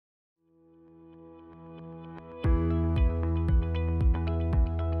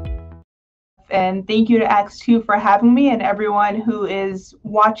And thank you to X2 for having me, and everyone who is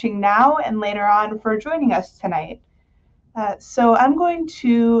watching now and later on for joining us tonight. So I'm going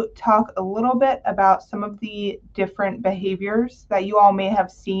to talk a little bit about some of the different behaviors that you all may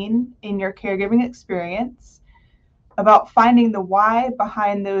have seen in your caregiving experience, about finding the why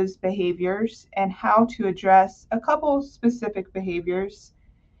behind those behaviors and how to address a couple specific behaviors.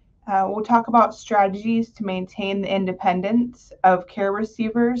 We'll talk about strategies to maintain the independence of care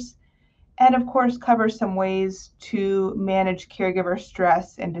receivers, and of course cover some ways to manage caregiver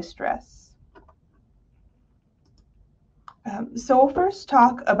stress and distress. So we'll first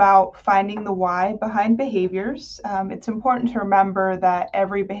talk about finding the why behind behaviors. It's important to remember that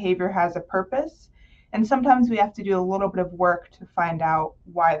every behavior has a purpose, and sometimes we have to do a little bit of work to find out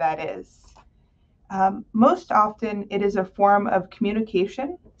why that is. Most often it is a form of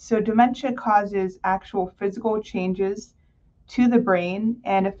communication. So dementia causes actual physical changes to the brain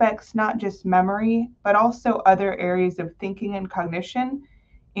and affects not just memory, but also other areas of thinking and cognition,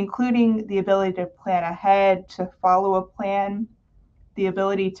 including the ability to plan ahead, to follow a plan, the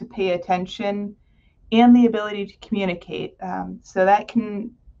ability to pay attention, and the ability to communicate. So that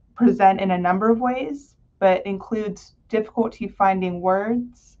can present in a number of ways, but includes difficulty finding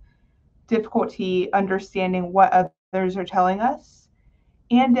words, difficulty understanding what others are telling us,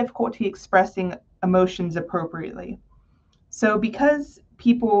 and difficulty expressing emotions appropriately. So because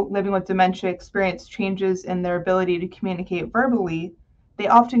people living with dementia experience changes in their ability to communicate verbally, they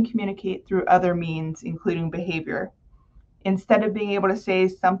often communicate through other means, including behavior. Instead of being able to say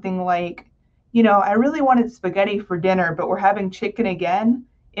something like, I really wanted spaghetti for dinner, but we're having chicken again,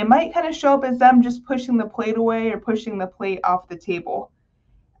 it might kind of show up as them just pushing the plate away or pushing the plate off the table.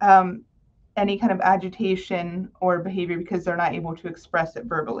 Any kind of agitation or behavior because they're not able to express it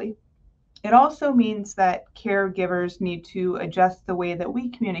verbally. It also means that caregivers need to adjust the way that we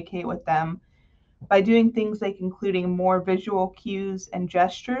communicate with them by doing things like including more visual cues and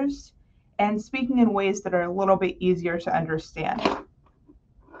gestures and speaking in ways that are a little bit easier to understand.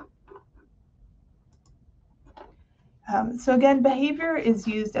 So again, behavior is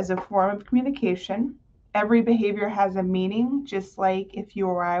used as a form of communication. Every behavior has a meaning, just like if you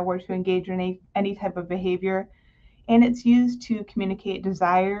or I were to engage in any type of behavior, and it's used to communicate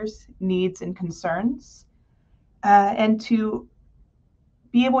desires, needs, and concerns. And to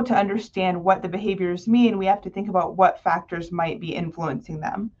be able to understand what the behaviors mean, we have to think about what factors might be influencing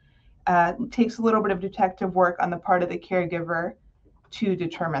them. It takes a little bit of detective work on the part of the caregiver to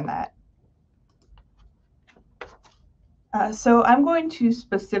determine that. So I'm going to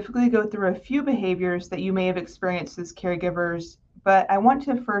specifically go through a few behaviors that you may have experienced as caregivers, but I want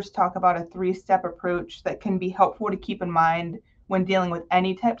to first talk about a three-step approach that can be helpful to keep in mind when dealing with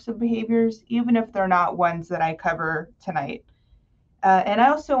any types of behaviors, even if they're not ones that I cover tonight. And I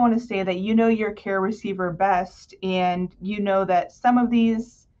also want to say that you know your care receiver best, and you know that some of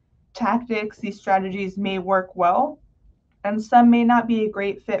these tactics, these strategies may work well, and some may not be a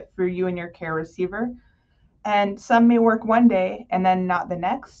great fit for you and your care receiver. And some may work one day and then not the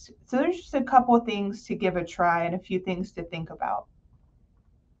next. So there's just a couple of things to give a try and a few things to think about.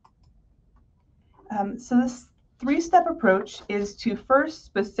 So this three-step approach is to first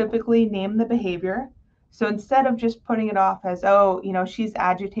specifically name the behavior. So instead of just putting it off as, she's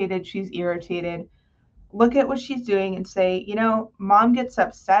agitated, she's irritated, look at what she's doing and say, mom gets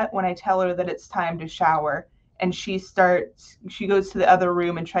upset when I tell her that it's time to shower, and she goes to the other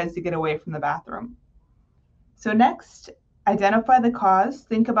room and tries to get away from the bathroom. So next, identify the cause.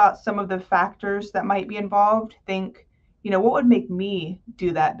 Think about some of the factors that might be involved. Think, what would make me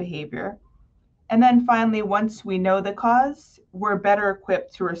do that behavior? And then finally, once we know the cause, we're better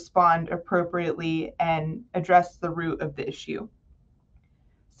equipped to respond appropriately and address the root of the issue.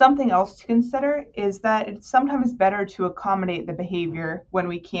 Something else to consider is that it's sometimes better to accommodate the behavior when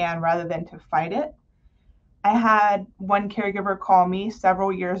we can rather than to fight it. I had one caregiver call me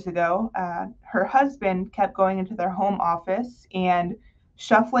several years ago. Her husband kept going into their home office and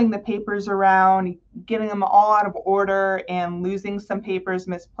shuffling the papers around, getting them all out of order and losing some papers,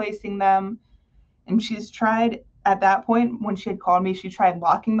 misplacing them. And she's tried, at that point, when she had called me, she tried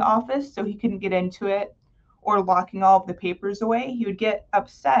locking the office so he couldn't get into it, or locking all of the papers away. He would get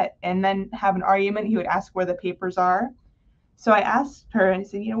upset and then have an argument. He would ask where the papers are. So I asked her and I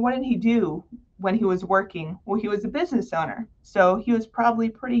said, what did he do when he was working? Well, he was a business owner, so he was probably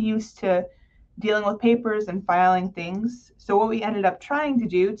pretty used to dealing with papers and filing things. So what we ended up trying to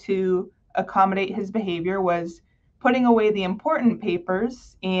do to accommodate his behavior was putting away the important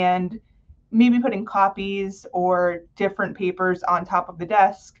papers and maybe putting copies or different papers on top of the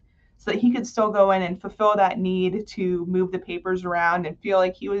desk so that he could still go in and fulfill that need to move the papers around and feel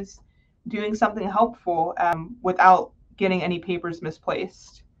like he was doing something helpful without getting any papers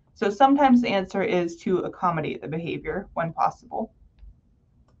misplaced. So sometimes the answer is to accommodate the behavior when possible.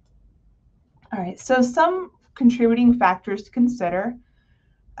 All right, so some contributing factors to consider.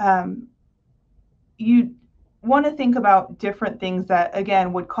 You want to think about different things that,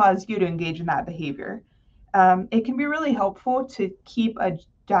 again, would cause you to engage in that behavior. It can be really helpful to keep a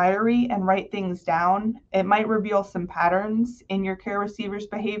diary and write things down. It might reveal some patterns in your care receiver's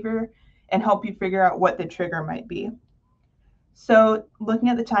behavior and help you figure out what the trigger might be. So looking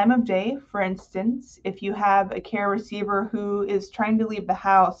at the time of day, for instance, if you have a care receiver who is trying to leave the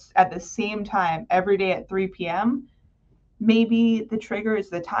house at the same time every day at 3 p.m., maybe the trigger is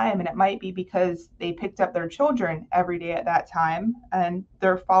the time, and it might be because they picked up their children every day at that time and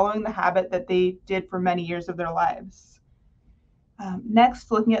they're following the habit that they did for many years of their lives.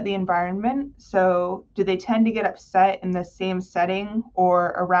 Next, looking at the environment. So do they tend to get upset in the same setting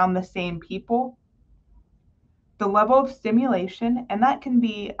or around the same people? The level of stimulation, and that can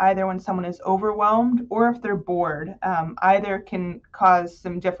be either when someone is overwhelmed or if they're bored. Either can cause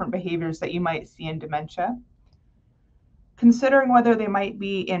some different behaviors that you might see in dementia. Considering whether they might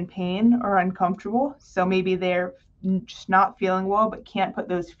be in pain or uncomfortable. So maybe they're just not feeling well but can't put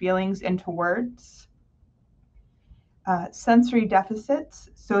those feelings into words. Sensory deficits.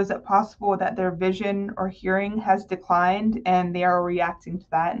 So is it possible that their vision or hearing has declined and they are reacting to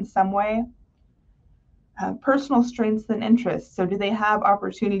that in some way? Personal strengths and interests. So do they have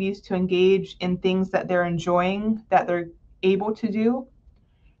opportunities to engage in things that they're enjoying, that they're able to do?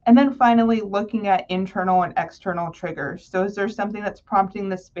 And then finally, looking at internal and external triggers. So is there something that's prompting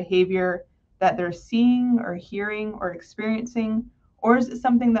this behavior that they're seeing or hearing or experiencing? Or is it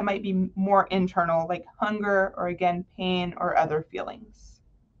something that might be more internal, like hunger or, again, pain or other feelings?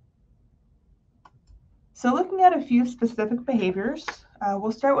 So looking at a few specific behaviors,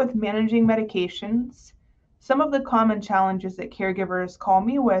 we'll start with managing medications. Some of the common challenges that caregivers call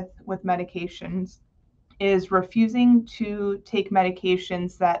me with medications is refusing to take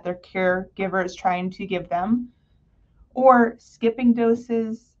medications that their caregiver is trying to give them, or skipping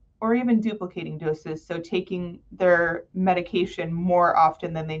doses, or even duplicating doses, so taking their medication more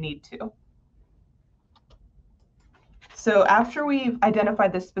often than they need to. So after we've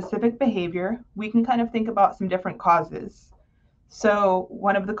identified the specific behavior, we can kind of think about some different causes. So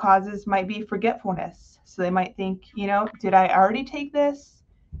one of the causes might be forgetfulness. So they might think, did I already take this?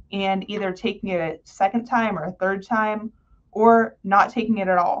 And either taking it a second time or a third time, or not taking it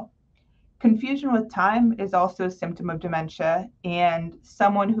at all. Confusion with time is also a symptom of dementia, and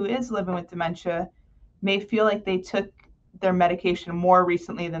someone who is living with dementia may feel like they took their medication more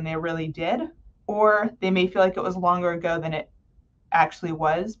recently than they really did, or they may feel like it was longer ago than it actually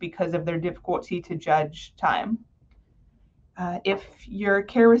was because of their difficulty to judge time. If your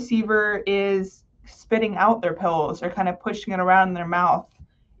care receiver is spitting out their pills or kind of pushing it around in their mouth,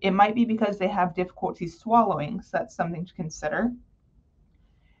 it might be because they have difficulty swallowing, so that's something to consider.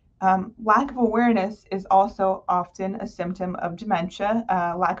 Lack of awareness is also often a symptom of dementia,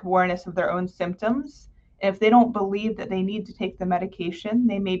 lack of awareness of their own symptoms. If they don't believe that they need to take the medication,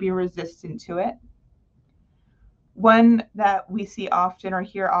 they may be resistant to it. One that we see often or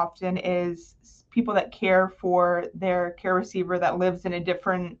hear often is people that care for their care receiver that lives in a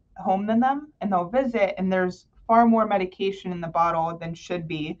different home than them, and they'll visit, and there's far more medication in the bottle than should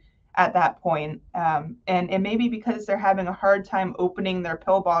be at that point. And it may be because they're having a hard time opening their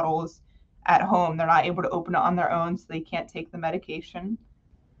pill bottles at home. They're not able to open it on their own, so they can't take the medication.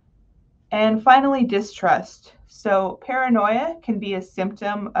 And finally, distrust. So paranoia can be a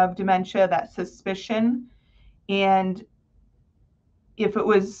symptom of dementia, that suspicion. And if it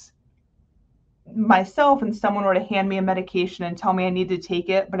was myself and someone were to hand me a medication and tell me I need to take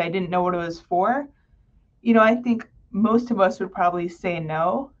it, but I didn't know what it was for, I think most of us would probably say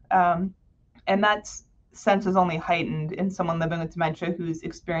no. And that sense is only heightened in someone living with dementia who's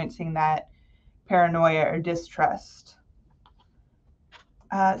experiencing that paranoia or distrust.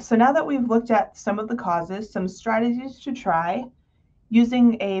 So now that we've looked at some of the causes, some strategies to try: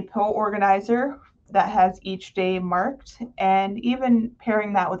 using a pill organizer that has each day marked, and even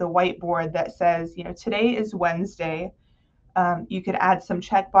pairing that with a whiteboard that says, today is Wednesday. You could add some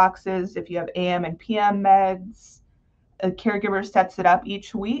check boxes if you have AM and PM meds. A caregiver sets it up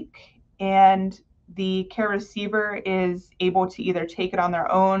each week, and the care receiver is able to either take it on their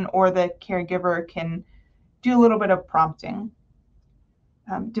own, or the caregiver can do a little bit of prompting.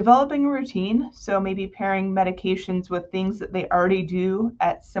 Developing a routine, so maybe pairing medications with things that they already do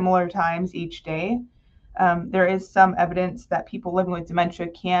at similar times each day. There is some evidence that people living with dementia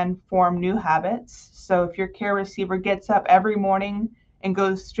can form new habits. So if your care receiver gets up every morning and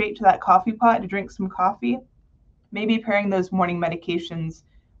goes straight to that coffee pot to drink some coffee, maybe pairing those morning medications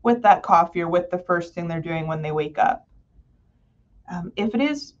with that coffee or with the first thing they're doing when they wake up. If it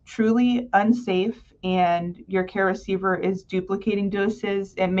is truly unsafe and your care receiver is duplicating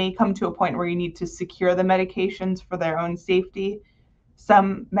doses, it may come to a point where you need to secure the medications for their own safety.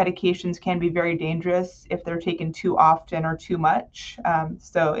 Some medications can be very dangerous if they're taken too often or too much.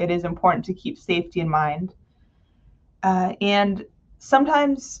 So it is important to keep safety in mind. And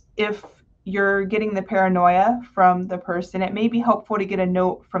sometimes if you're getting the paranoia from the person, it may be helpful to get a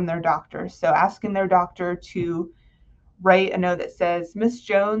note from their doctor. So asking their doctor to write a note that says, Miss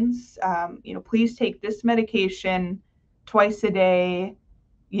Jones, please take this medication twice a day,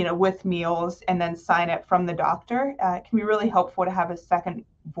 with meals, and then sign it from the doctor. It can be really helpful to have a second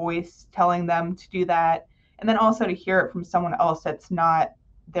voice telling them to do that, and then also to hear it from someone else that's not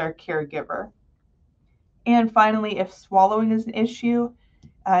their caregiver. And finally, if swallowing is an issue,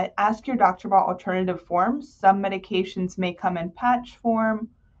 ask your doctor about alternative forms. Some medications may come in patch form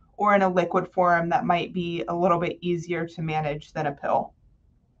or in a liquid form that might be a little bit easier to manage than a pill.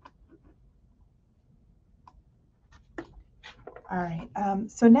 All right,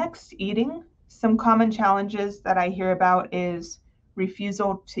 so next, eating. Some common challenges that I hear about is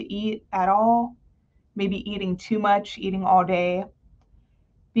refusal to eat at all, maybe eating too much, eating all day,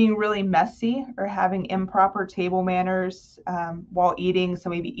 being really messy or having improper table manners while eating, so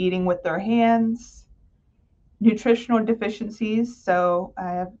maybe eating with their hands, nutritional deficiencies. So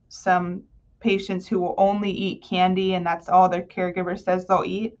I have some patients who will only eat candy and that's all their caregiver says they'll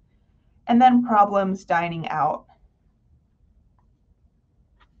eat. And then problems dining out.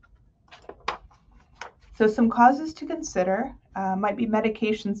 So some causes to consider might be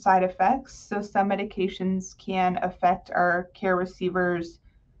medication side effects. So some medications can affect our care receivers'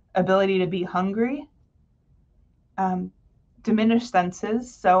 ability to be hungry. Diminished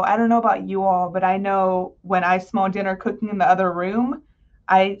senses. So I don't know about you all, but I know when I smell dinner cooking in the other room,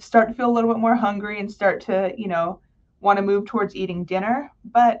 I start to feel a little bit more hungry and start to, want to move towards eating dinner.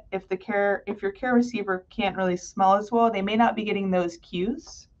 But if your care receiver can't really smell as well, they may not be getting those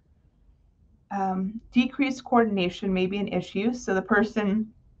cues. Decreased coordination may be an issue. So the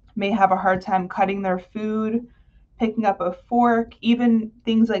person may have a hard time cutting their food, picking up a fork, even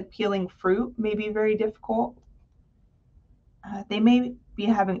things like peeling fruit may be very difficult. They may be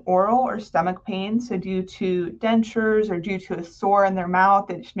having oral or stomach pain, so due to dentures or due to a sore in their mouth,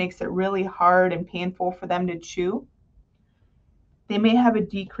 it just makes it really hard and painful for them to chew. They may have a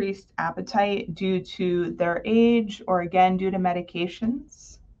decreased appetite due to their age or again due to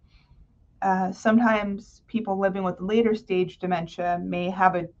medications. Sometimes people living with later stage dementia may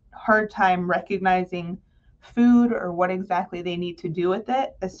have a hard time recognizing food or what exactly they need to do with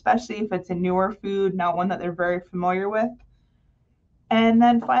it, especially if it's a newer food, not one that they're very familiar with. And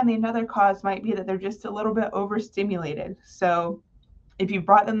then finally, another cause might be that they're just a little bit overstimulated. So if you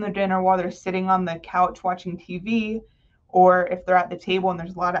brought them their dinner while they're sitting on the couch watching TV, or if they're at the table and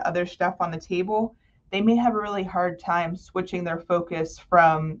there's a lot of other stuff on the table, they may have a really hard time switching their focus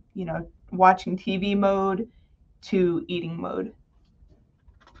from, watching TV mode to eating mode.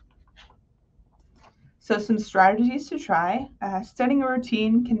 So some strategies to try. Setting a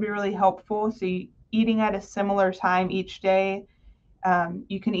routine can be really helpful. So eating at a similar time each day.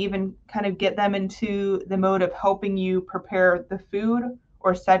 You can even kind of get them into the mode of helping you prepare the food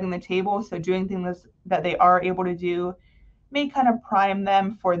or setting the table. So doing things that they are able to do may kind of prime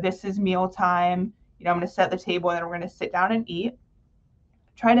them for this is meal time. I'm going to set the table and then we're going to sit down and eat.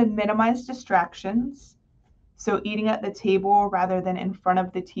 Try to minimize distractions. So eating at the table rather than in front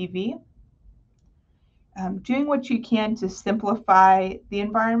of the TV. Doing what you can to simplify the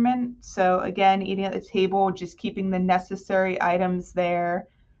environment. So again, eating at the table, just keeping the necessary items there,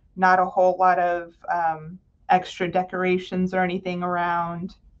 not a whole lot of extra decorations or anything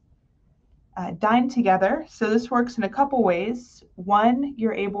around. Dine together. So this works in a couple ways. One,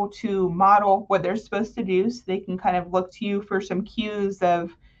 you're able to model what they're supposed to do, so they can kind of look to you for some cues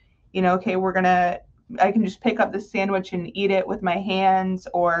of, okay, I can just pick up the sandwich and eat it with my hands,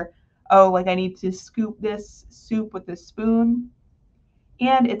 or I need to scoop this soup with a spoon.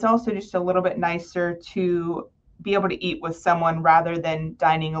 And it's also just a little bit nicer to be able to eat with someone rather than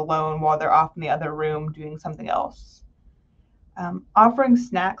dining alone while they're off in the other room doing something else. Offering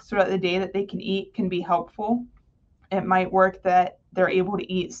snacks throughout the day that they can eat can be helpful. It might work that they're able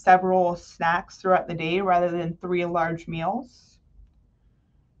to eat several snacks throughout the day rather than 3 large meals.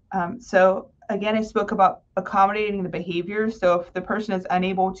 So again, I spoke about accommodating the behavior. So if the person is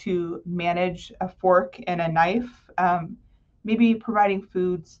unable to manage a fork and a knife, maybe providing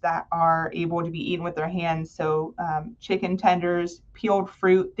foods that are able to be eaten with their hands. So chicken tenders, peeled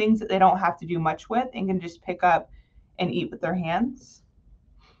fruit, things that they don't have to do much with and can just pick up and eat with their hands.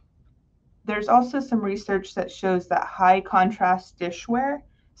 There's also some research that shows that high contrast dishware,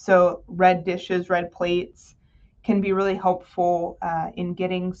 so red dishes, red plates, can be really helpful in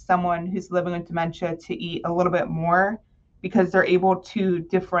getting someone who's living with dementia to eat a little bit more because they're able to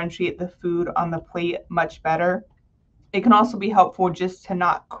differentiate the food on the plate much better. It can also be helpful just to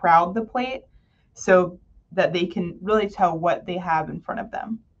not crowd the plate so that they can really tell what they have in front of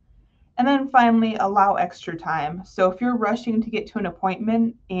them. And then finally, allow extra time. So if you're rushing to get to an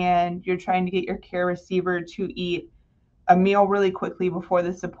appointment and you're trying to get your care receiver to eat a meal really quickly before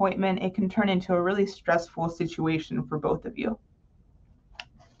this appointment, it can turn into a really stressful situation for both of you.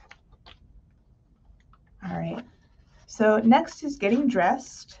 All right. So next is getting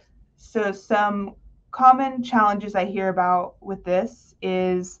dressed. So some common challenges I hear about with this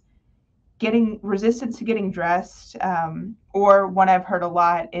is getting resistance to getting dressed, or one I've heard a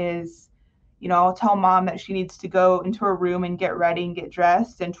lot is, I'll tell mom that she needs to go into her room and get ready and get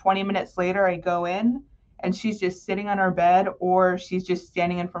dressed, and 20 minutes later I go in and she's just sitting on her bed, or she's just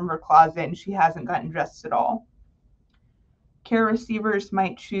standing in front of her closet and she hasn't gotten dressed at all. Care receivers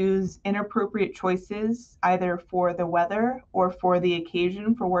might choose inappropriate choices either for the weather or for the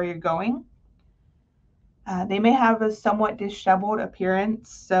occasion for where you're going. They may have a somewhat disheveled appearance,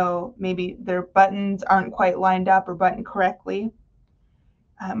 so maybe their buttons aren't quite lined up or buttoned correctly.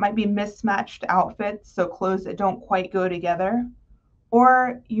 It might be mismatched outfits, so clothes that don't quite go together.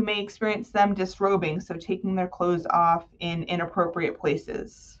 Or you may experience them disrobing, so taking their clothes off in inappropriate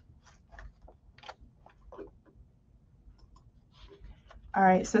places. All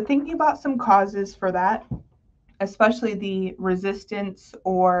right, so thinking about some causes for that, especially the resistance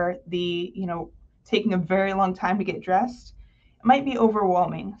or the, taking a very long time to get dressed, it might be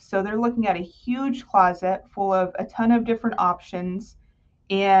overwhelming. So they're looking at a huge closet full of a ton of different options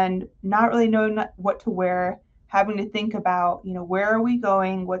and not really knowing what to wear, having to think about, where are we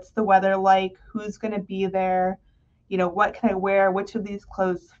going? What's the weather like? Who's going to be there? What can I wear? Which of these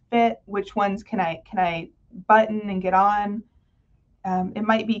clothes fit? Which ones can I button and get on? It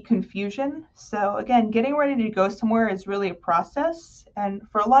might be confusion. So again, getting ready to go somewhere is really a process. And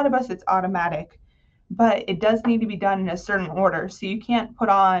for a lot of us, it's automatic, but it does need to be done in a certain order. So you can't put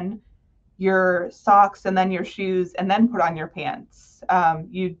on your socks and then your shoes and then put on your pants.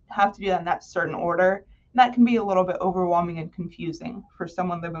 You have to do that in that certain order. And that can be a little bit overwhelming and confusing for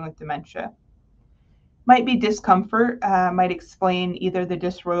someone living with dementia. Might be discomfort, might explain either the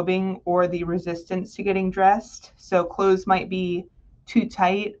disrobing or the resistance to getting dressed. So clothes might be too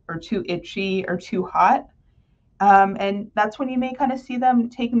tight or too itchy or too hot. And that's when you may kind of see them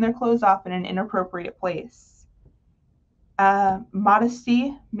taking their clothes off in an inappropriate place.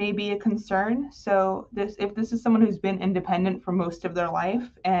 Modesty may be a concern. So if this is someone who's been independent for most of their life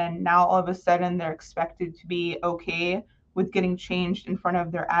and now all of a sudden they're expected to be okay with getting changed in front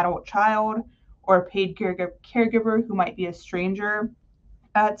of their adult child or a paid caregiver who might be a stranger,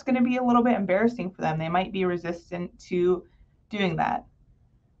 it's going to be a little bit embarrassing for them. They might be resistant to doing that.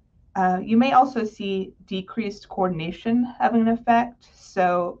 You may also see decreased coordination having an effect.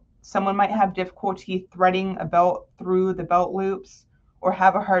 So someone might have difficulty threading a belt through the belt loops or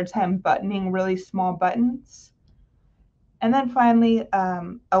have a hard time buttoning really small buttons. And then finally,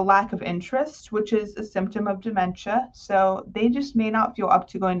 a lack of interest, which is a symptom of dementia. So they just may not feel up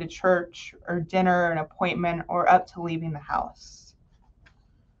to going to church or dinner, an appointment, or up to leaving the house.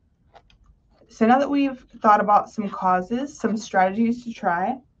 So now that we've thought about some causes, some strategies to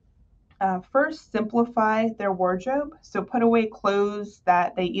try, first, simplify their wardrobe. So put away clothes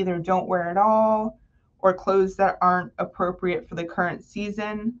that they either don't wear at all or clothes that aren't appropriate for the current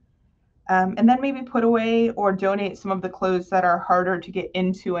season. And then maybe put away or donate some of the clothes that are harder to get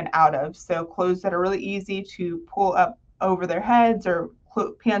into and out of. So clothes that are really easy to pull up over their heads or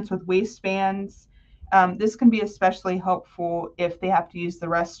pants with waistbands. This can be especially helpful if they have to use the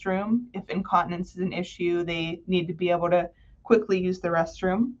restroom. If incontinence is an issue, they need to be able to quickly use the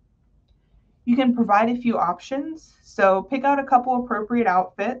restroom. You can provide a few options. So pick out a couple appropriate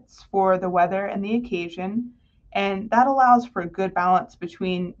outfits for the weather and the occasion. And that allows for a good balance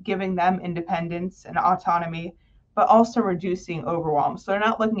between giving them independence and autonomy, but also reducing overwhelm. So they're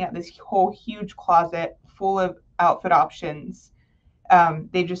not looking at this whole huge closet full of outfit options.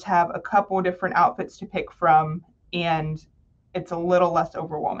 They just have a couple different outfits to pick from, and it's a little less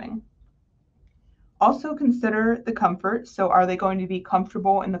overwhelming. Also consider the comfort. So are they going to be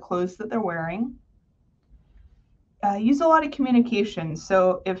comfortable in the clothes that they're wearing? Use a lot of communication.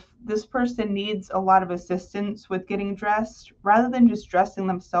 So if this person needs a lot of assistance with getting dressed, rather than just dressing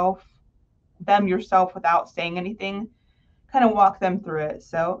them yourself without saying anything, kind of walk them through it.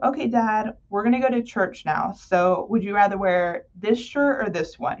 So, okay, Dad, we're going to go to church now. So would you rather wear this shirt or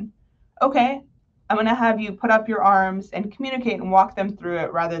this one? Okay, I'm going to have you put up your arms and communicate and walk them through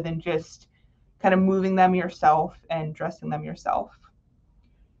it rather than just kind of moving them yourself and dressing them yourself.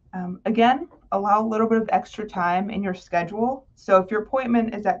 Again, allow a little bit of extra time in your schedule. So if your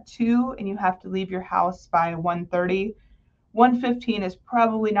appointment is at 2 and you have to leave your house by 1:30, 1:15 is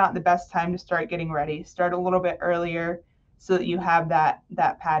probably not the best time to start getting ready. Start a little bit earlier so that you have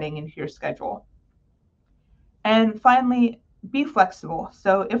that padding into your schedule. And finally, be flexible.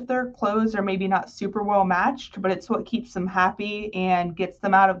 So if their clothes are maybe not super well matched, but it's what keeps them happy and gets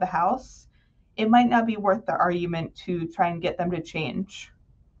them out of the house, it might not be worth the argument to try and get them to change.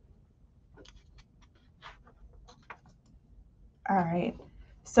 All right.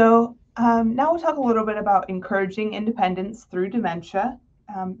 So now we'll talk a little bit about encouraging independence through dementia.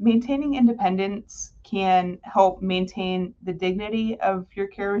 Maintaining independence can help maintain the dignity of your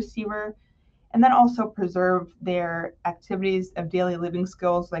care receiver and then also preserve their activities of daily living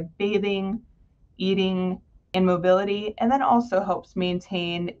skills like bathing, eating, and mobility, and then also helps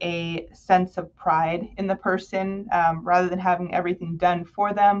maintain a sense of pride in the person. Rather than having everything done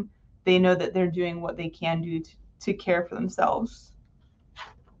for them, they know that they're doing what they can do to care for themselves.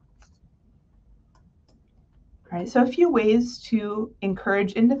 All right, so a few ways to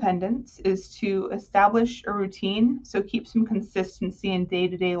encourage independence is to establish a routine, so keep some consistency in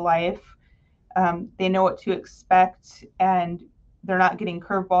day-to-day life. They know what to expect and they're not getting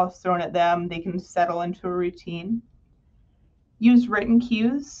curveballs thrown at them. They can settle into a routine. Use written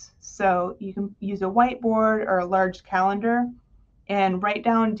cues, so you can use a whiteboard or a large calendar and write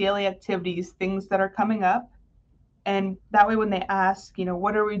down daily activities, things that are coming up. And that way when they ask,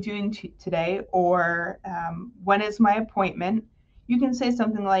 what are we doing today, or when is my appointment, you can say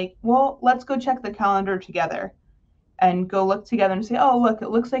something like, well, let's go check the calendar together, and go look together and say, oh, look,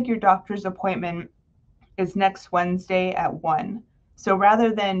 it looks like your doctor's appointment is next Wednesday at 1. So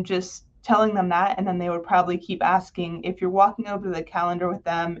rather than just telling them that, and then they would probably keep asking, if you're walking over to the calendar with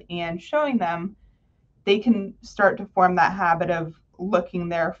them and showing them, they can start to form that habit of looking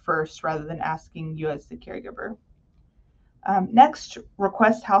there first rather than asking you as the caregiver. Next,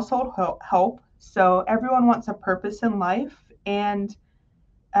 request household help. So everyone wants a purpose in life, and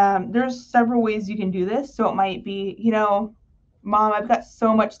there's several ways you can do this. So it might be, Mom, I've got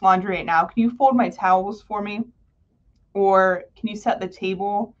so much laundry right now. Can you fold my towels for me? Or can you set the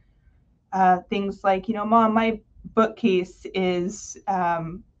table? Things like, Mom, my bookcase is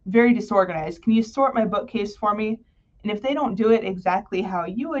very disorganized. Can you sort my bookcase for me? And if they don't do it exactly how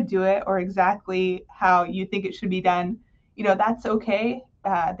you would do it or exactly how you think it should be done, that's okay.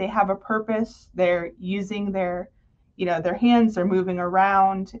 They have a purpose. They're using their hands, they're moving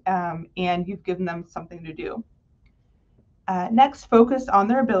around, and you've given them something to do. Next, focus on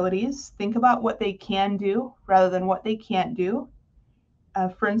their abilities. Think about what they can do rather than what they can't do.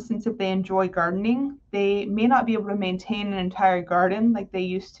 For instance, if they enjoy gardening, they may not be able to maintain an entire garden like they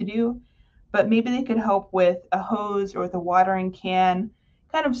used to do, but maybe they could help with a hose or with a watering can,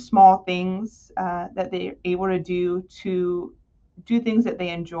 kind of small things that they're able to do things that they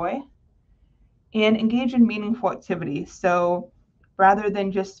enjoy. And engage in meaningful activities. So rather than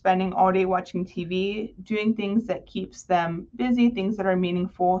just spending all day watching TV, doing things that keeps them busy, things that are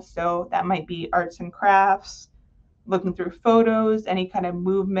meaningful. So that might be arts and crafts, looking through photos, any kind of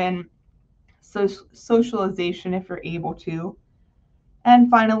movement, socialization if you're able to. And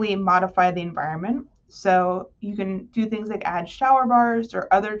finally, modify the environment. So you can do things like add shower bars or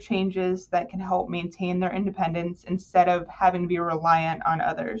other changes that can help maintain their independence instead of having to be reliant on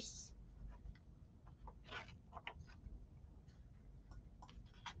others.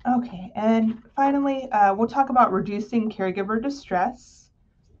 Okay, and finally, we'll talk about reducing caregiver distress,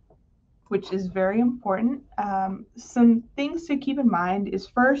 which is very important. Some things to keep in mind is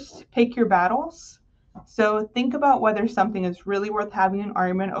first, pick your battles. So think about whether something is really worth having an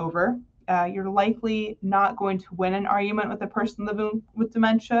argument over. You're likely not going to win an argument with a person living with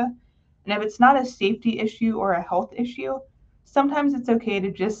dementia. And if it's not a safety issue or a health issue, sometimes it's okay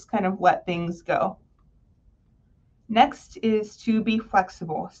to just kind of let things go. Next is to be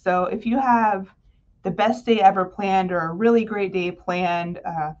flexible. So if you have the best day ever planned or a really great day planned,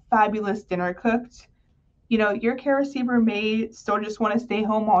 a fabulous dinner cooked, your care receiver may still just want to stay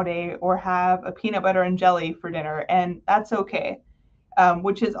home all day or have a peanut butter and jelly for dinner, and that's okay,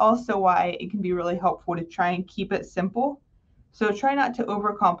 which is also why it can be really helpful to try and keep it simple. So try not to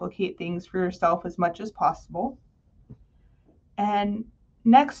overcomplicate things for yourself as much as possible. And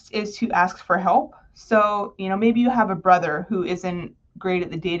next is to ask for help. So, maybe you have a brother who isn't great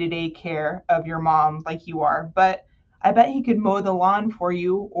at the day-to-day care of your mom like you are, but I bet he could mow the lawn for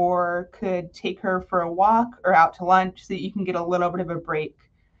you or could take her for a walk or out to lunch so that you can get a little bit of a break.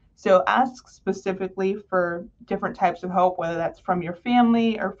 So ask specifically for different types of help, whether that's from your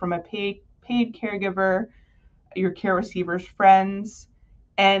family or from a paid caregiver, your care receiver's friends.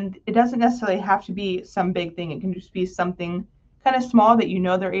 And it doesn't necessarily have to be some big thing. It can just be something kind of small that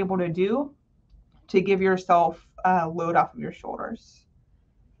they're able to do to give yourself a load off of your shoulders.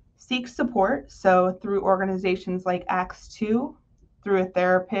 Seek support. So through organizations like Acts 2, through a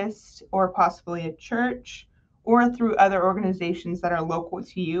therapist, or possibly a church, or through other organizations that are local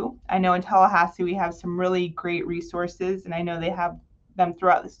to you. I know in Tallahassee we have some really great resources, and I know they have them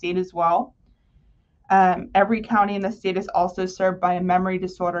throughout the state as well. Every county in the state is also served by a memory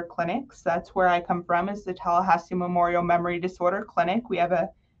disorder clinic. So that's where I come from, is the Tallahassee Memorial Memory Disorder Clinic. We have a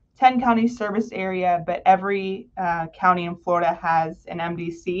 10 county service area, but every county in Florida has an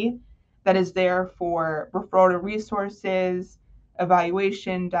MDC that is there for referral to resources,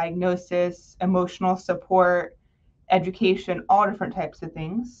 evaluation, diagnosis, emotional support, education, all different types of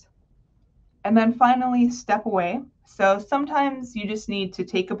things. And then finally, step away. So sometimes you just need to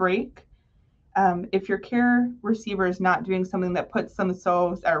take a break. If your care receiver is not doing something that puts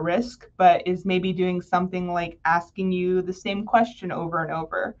themselves at risk, but is maybe doing something like asking you the same question over and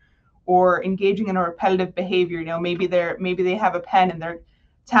over, or engaging in a repetitive behavior, maybe they have a pen and they're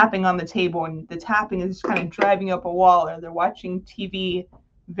tapping on the table, and the tapping is kind of driving up a wall, or they're watching TV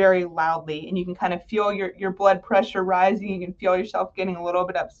very loudly, and you can kind of feel your blood pressure rising. You can feel yourself getting a little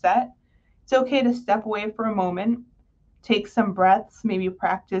bit upset. It's okay to step away for a moment, take some breaths, maybe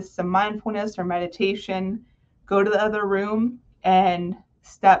practice some mindfulness or meditation, go to the other room, and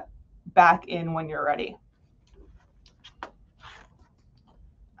step back in when you're ready.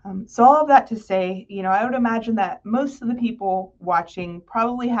 So all of that to say, I would imagine that most of the people watching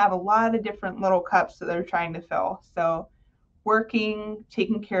probably have a lot of different little cups that they're trying to fill. So working,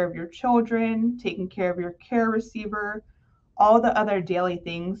 taking care of your children, taking care of your care receiver, all the other daily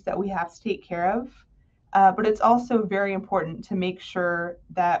things that we have to take care of. But it's also very important to make sure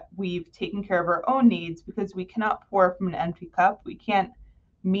that we've taken care of our own needs, because we cannot pour from an empty cup. We can't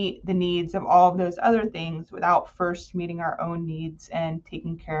meet the needs of all of those other things without first meeting our own needs and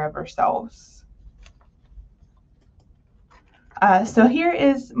taking care of ourselves. So here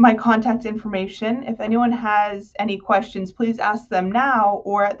is my contact information. If anyone has any questions, please ask them now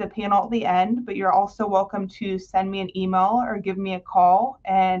or at the panel at the end, but you're also welcome to send me an email or give me a call,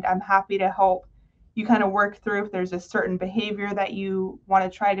 and I'm happy to help you kind of work through if there's a certain behavior that you want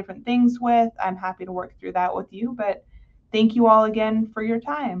to try different things with. I'm happy to work through that with you, but thank you all again for your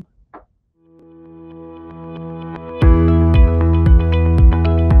time.